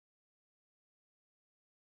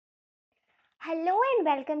Hello and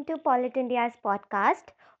welcome to Polit India's podcast,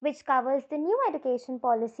 which covers the new education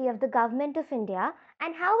policy of the Government of India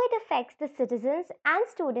and how it affects the citizens and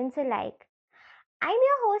students alike. I'm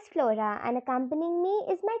your host Flora, and accompanying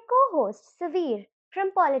me is my co host Savir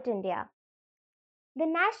from Polit India. The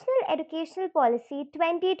National Educational Policy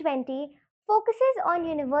 2020 focuses on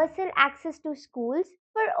universal access to schools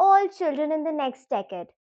for all children in the next decade.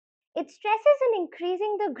 It stresses on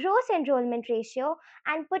increasing the gross enrollment ratio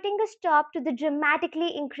and putting a stop to the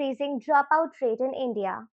dramatically increasing dropout rate in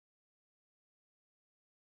India.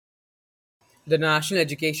 The National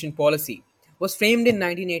Education Policy was framed in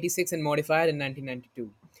 1986 and modified in 1992.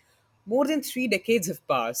 More than 3 decades have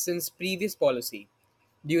passed since previous policy.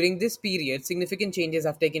 During this period, significant changes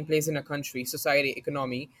have taken place in our country, society,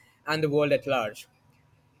 economy, and the world at large.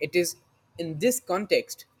 It is in this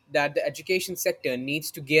context that the education sector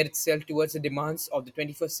needs to gear itself towards the demands of the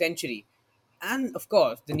 21st century and, of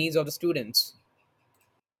course, the needs of the students.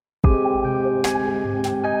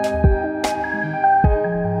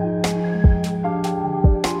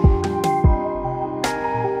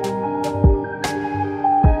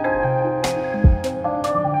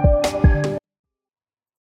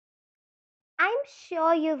 I'm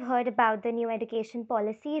sure you've heard about the new education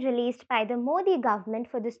policy released by the Modi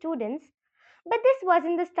government for the students, but this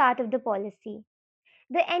wasn't the start of the policy.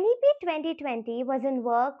 The NEP 2020 was in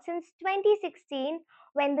work since 2016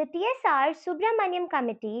 when the TSR Subramaniam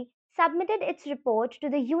Committee submitted its report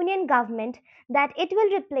to the Union government that it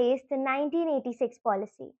will replace the 1986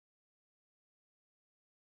 policy.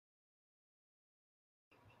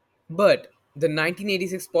 But the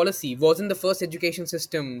 1986 policy wasn't the first education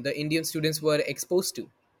system the Indian students were exposed to.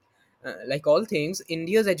 Like all things,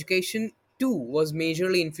 India's education too was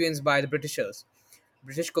majorly influenced by the Britishers.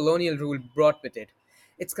 British colonial rule brought with it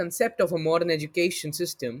its concept of a modern education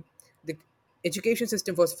system. The education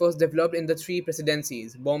system was first developed in the three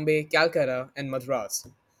presidencies Bombay, Calcutta, and Madras.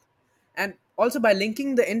 And also by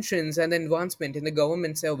linking the entrance and the advancement in the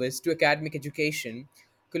government service to academic education,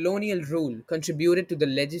 colonial rule contributed to the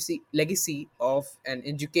legacy of an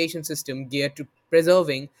education system geared to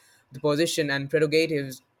preserving the position and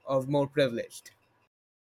prerogatives of more privileged.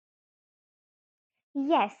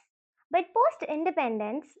 Yes, but post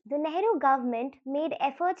independence, the Nehru government made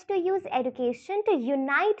efforts to use education to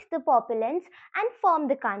unite the populace and form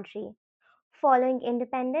the country. Following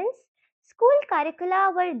independence, school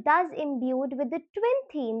curricula were thus imbued with the twin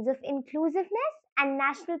themes of inclusiveness and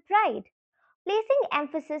national pride, placing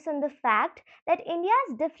emphasis on the fact that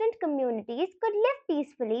India's different communities could live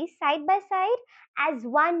peacefully side by side as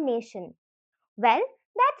one nation. Well,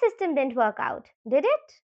 that system didn't work out, did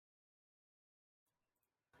it?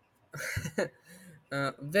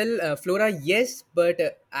 Flora, yes, but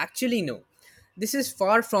actually, no. This is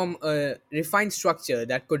far from a refined structure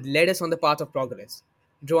that could lead us on the path of progress.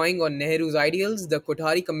 Drawing on Nehru's ideals, the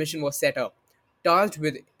Kothari Commission was set up, tasked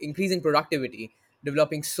with increasing productivity,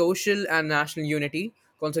 developing social and national unity,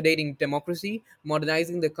 consolidating democracy,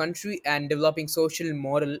 modernizing the country, and developing social,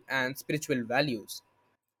 moral, and spiritual values.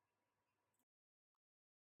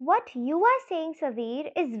 What you are saying, Savir,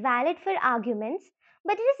 is valid for arguments,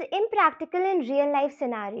 but it is impractical in real life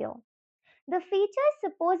scenario. The features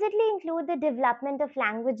supposedly include the development of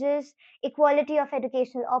languages, equality of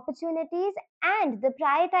educational opportunities, and the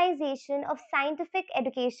prioritization of scientific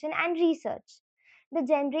education and research. The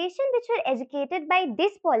generation which were educated by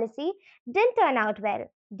this policy didn't turn out well,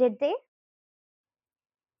 did they?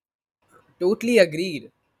 Totally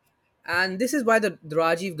agreed. And this is why the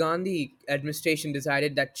Rajiv Gandhi administration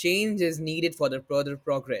decided that change is needed for the further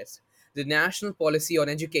progress. The National Policy on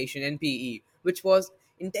Education (NPE), which was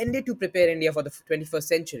intended to prepare India for the 21st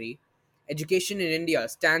century, education in India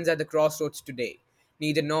stands at the crossroads today.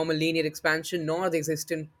 Neither normal linear expansion nor the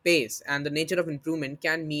existing pace and the nature of improvement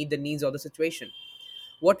can meet the needs of the situation.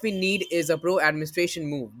 What we need is a pro administration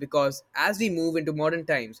move because as we move into modern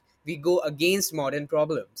times, we go against modern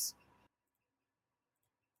problems.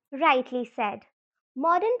 Rightly said.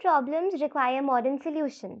 Modern problems require modern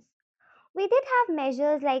solutions. We did have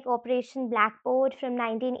measures like Operation Blackboard from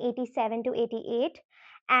 1987 to 88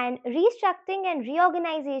 and restructuring and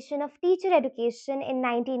reorganization of teacher education in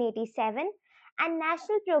 1987 and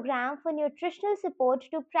National Program for Nutritional Support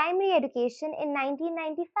to Primary Education in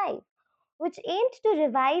 1995, which aimed to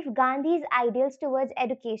revive Gandhi's ideals towards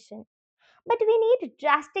education. But we need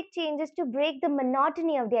drastic changes to break the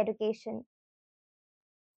monotony of the education.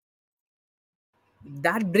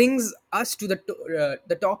 That brings us to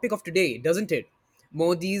the topic of today, doesn't it?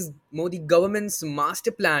 Modi government's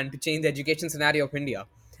master plan to change the education scenario of India.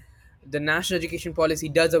 The national education policy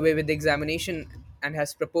does away with the examination and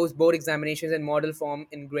has proposed board examinations in model form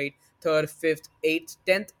in grade 3rd, 5th, 8th,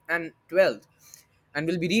 10th, and 12th, and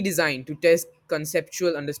will be redesigned to test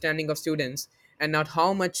conceptual understanding of students and not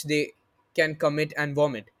how much they can commit and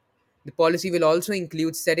vomit. The policy will also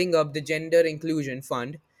include setting up the Gender Inclusion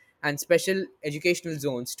Fund and special educational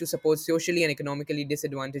zones to support socially and economically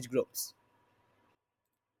disadvantaged groups.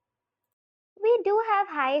 We do have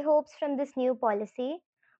high hopes from this new policy,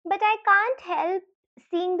 but I can't help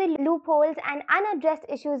seeing the loopholes and unaddressed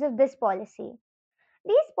issues of this policy.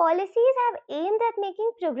 These policies have aimed at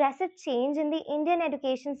making progressive change in the Indian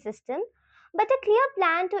education system, but a clear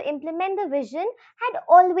plan to implement the vision had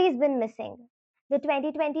always been missing. The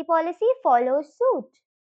 2020 policy follows suit.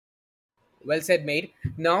 Well said, mate.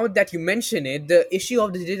 Now that you mention it, the issue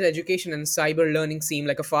of digital education and cyber learning seem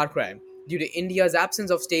like a far cry due to India's absence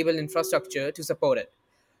of stable infrastructure to support it.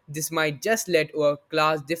 This might just lead to a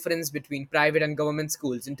class difference between private and government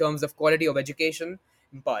schools in terms of quality of education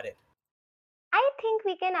imparted. I think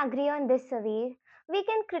we can agree on this, Savir. We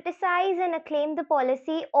can criticize and acclaim the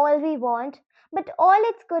policy all we want, but all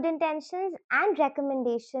its good intentions and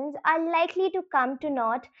recommendations are likely to come to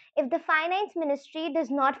naught if the Finance Ministry does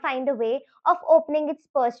not find a way of opening its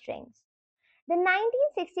purse strings. The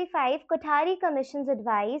 1965 Kothari Commission's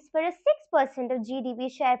advice for a 6% of GDP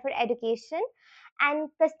share for education and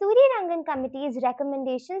Kasturi Rangan Committee's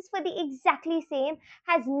recommendations for the exactly same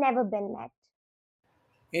has never been met.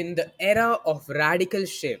 In the era of radical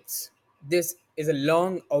shifts, this is a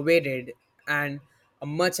long awaited and a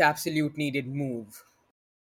much absolute needed move.